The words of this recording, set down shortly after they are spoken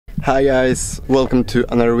Hi guys, welcome to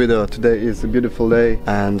another video. Today is a beautiful day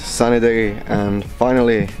and sunny day, and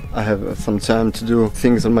finally I have some time to do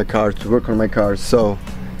things on my car, to work on my car. So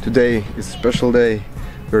today is a special day.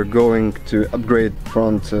 We're going to upgrade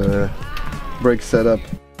front brake setup.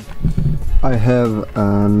 I have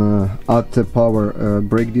an AT power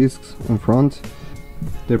brake discs in front.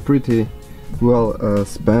 They're pretty well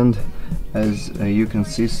spanned, as you can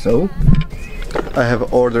see. So I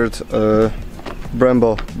have ordered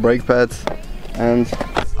Brembo brake pads, and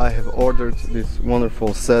I have ordered this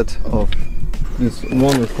wonderful set of this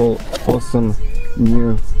wonderful, awesome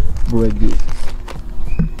new brake discs.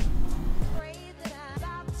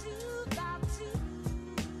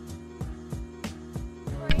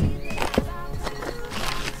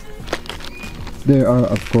 They are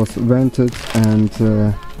of course vented and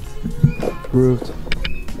grooved,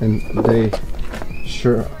 and they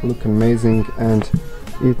sure look amazing, and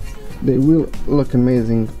they will look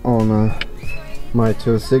amazing on my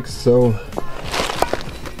 206. So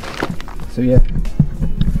yeah,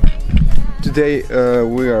 today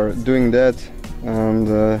we are doing that,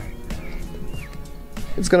 and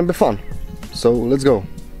it's gonna be fun. So let's go.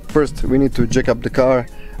 First we need to jack up the car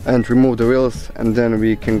and remove the wheels, and then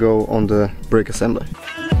we can go on the brake assembly.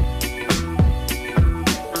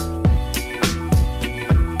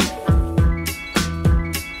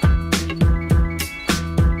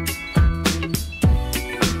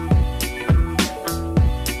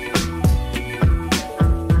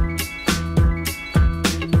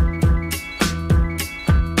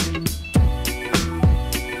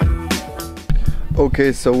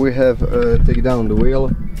 Okay, so we have taken down the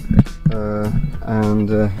wheel, and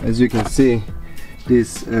as you can see,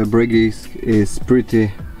 this brake disc is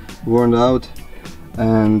pretty worn out,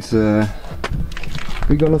 and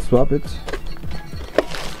we're gonna swap it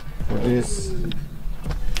for this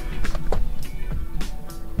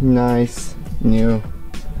nice new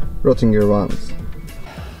Rottinger ones.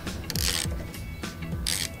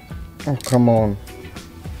 Oh, come on.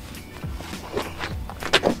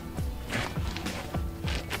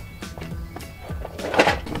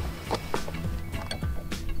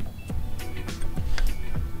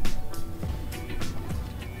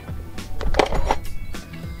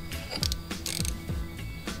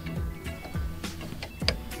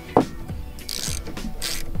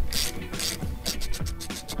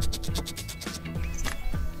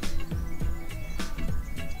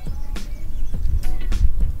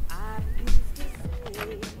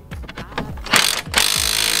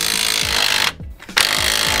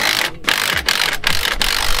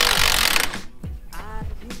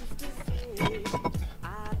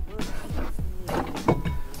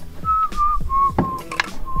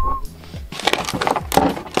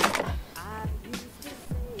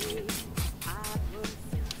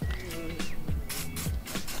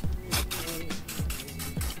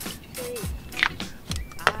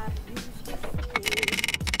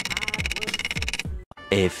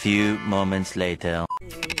 A few moments later.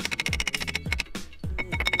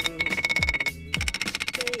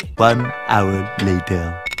 1 hour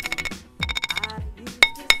later.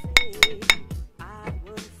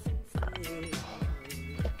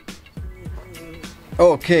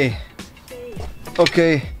 Okay,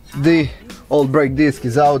 the old brake disc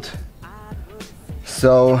is out.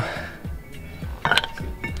 So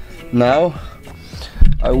now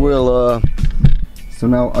I will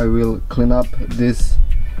clean up this,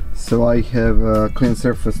 so I have a clean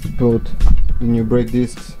surface to put the new brake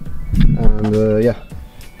discs, and yeah.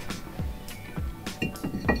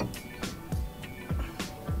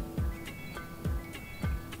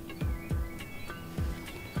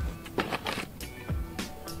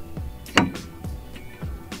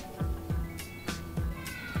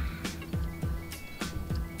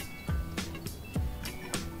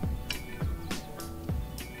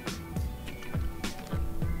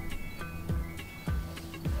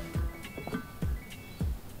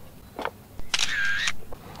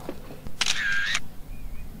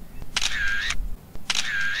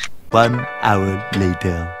 One hour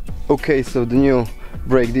later. Okay, so the new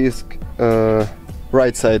brake disc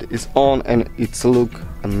right side is on, and it's look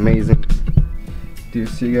amazing. Do you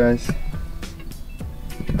see, guys?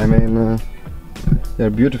 I mean, they're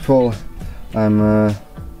beautiful. I'm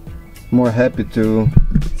more happy to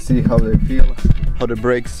see how they feel, how they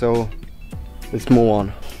brake. So let's move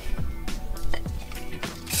on.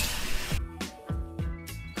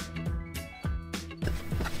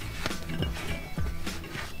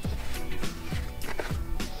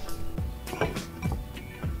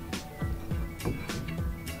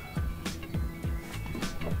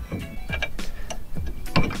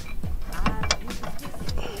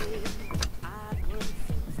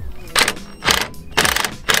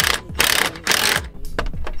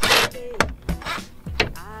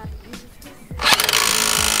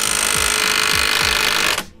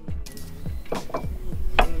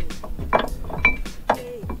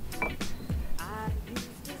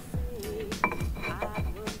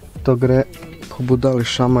 to gre ko budali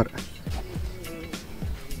šamar.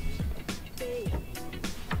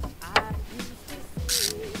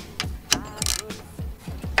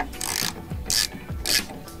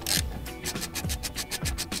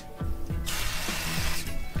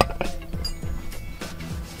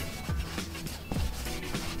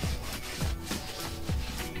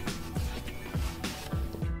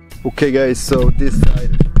 Okay guys, so this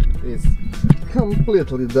side is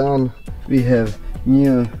completely done. We have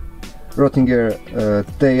new Rottinger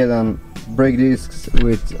T1 brake discs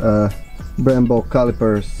with Brembo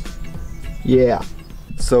calipers. Yeah!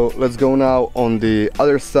 So let's go now on the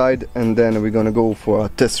other side and then we're gonna go for a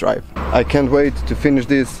test drive. I can't wait to finish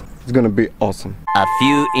this, it's gonna be awesome. A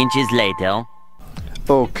few inches later.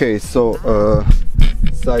 Okay, so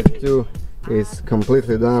side 2 is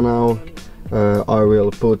completely done now. I will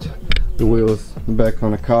put the wheels back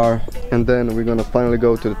on the car and then we're gonna finally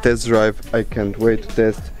go to the test drive. I can't wait to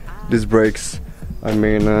test these brakes. I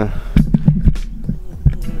mean,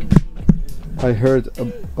 I heard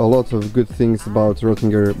a lot of good things about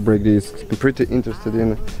Rottinger brake discs. I'm pretty interested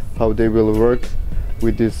in how they will work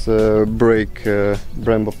with this brake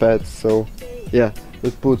Brembo pads. So yeah,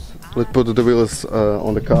 let's put the wheels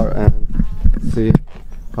on the car and see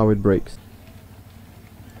how it brakes.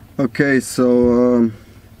 Okay, so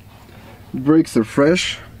brakes are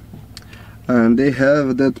fresh and they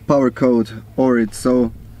have that power code or it,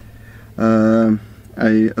 so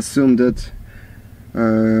I assume that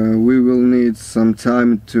we will need some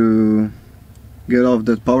time to get off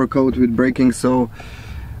that power code with braking, so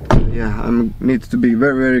yeah, I need to be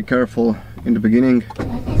very careful in the beginning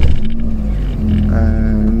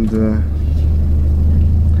and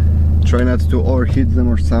try not to overheat them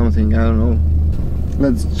or something, I don't know.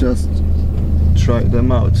 Let's just try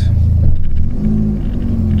them out.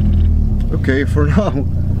 Okay, for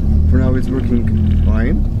now it's working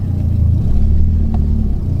fine.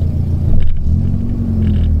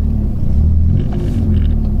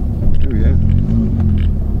 Oh yeah,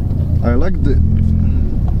 I like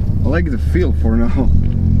the feel for now.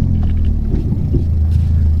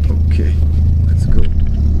 Okay, let's go.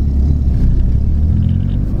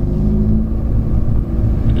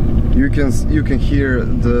 You can hear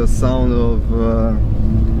the sound of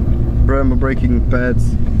Brembo braking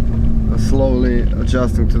pads slowly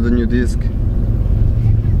adjusting to the new disc.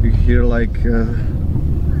 You hear like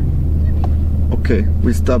okay,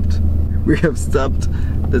 we have stopped.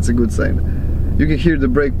 That's a good sign. You can hear the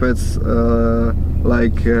brake pads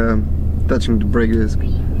like touching the brake disc,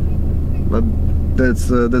 but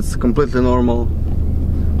that's completely normal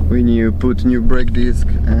when you put new brake disc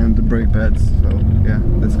and the brake pads, so yeah,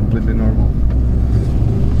 that's completely normal.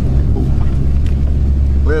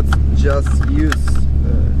 Let's just use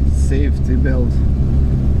safety belt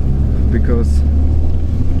because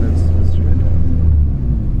let's try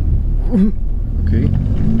it. Okay,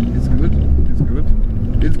 it's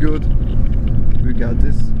good, we got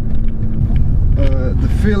this. The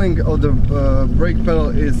feeling of the brake pedal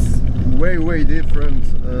is way different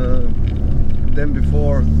than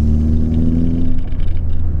before.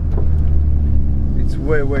 It's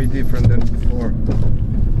way different than before.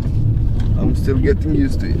 I'm still getting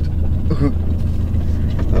used to it.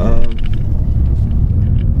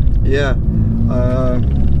 Yeah,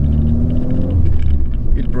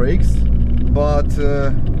 it brakes, but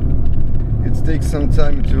it takes some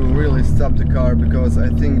time to really stop the car, because I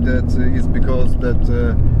think that is because that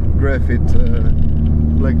graphite,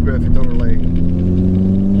 black graphite overlay.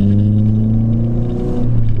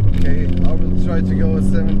 Okay, I will try to go at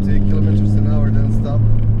 70 kilometers an hour, then stop.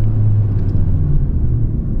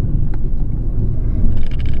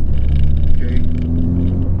 Okay,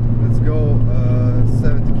 let's go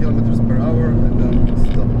 70 kilometers per hour and then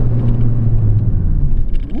stop.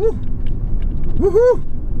 Woo! Woohoo!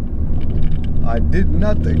 I did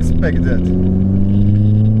not expect that.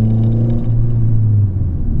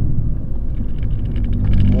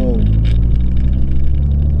 Whoa.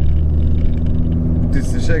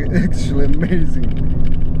 This is actually amazing.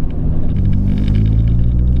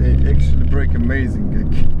 They actually brake amazing.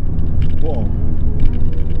 Whoa.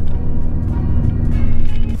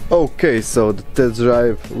 Okay, so the test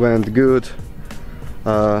drive went good.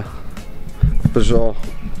 Peugeot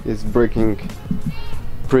is braking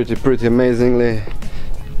pretty amazingly.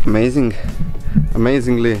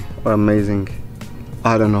 Amazingly or amazing,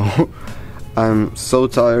 I don't know. I'm so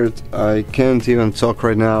tired, I can't even talk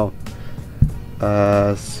right now.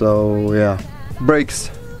 So yeah, brakes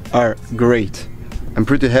are great. I'm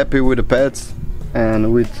pretty happy with the pads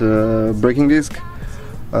and with braking disc.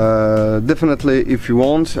 Definitely, if you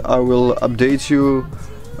want, I will update you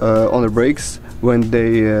on the brakes. when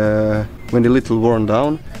they little worn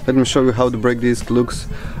down. Let me show you how the brake disc looks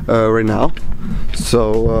right now.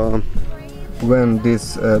 So when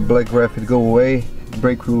this black graphite go away,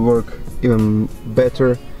 brake will work even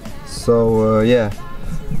better. So yeah,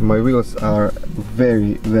 my wheels are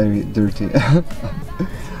very dirty.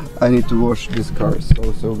 I need to wash this car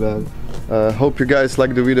so bad. Hope you guys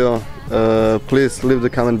like the video. Please leave the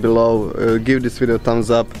comment below, give this video a thumbs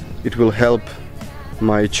up. It will help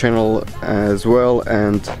my channel as well,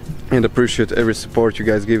 and appreciate every support you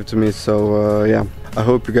guys give to me. So yeah, I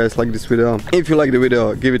hope you guys like this video. If you like the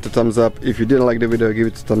video, give it a thumbs up. If you didn't like the video, give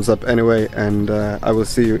it a thumbs up anyway, and I will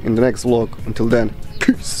see you in the next vlog. Until then,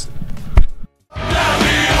 peace.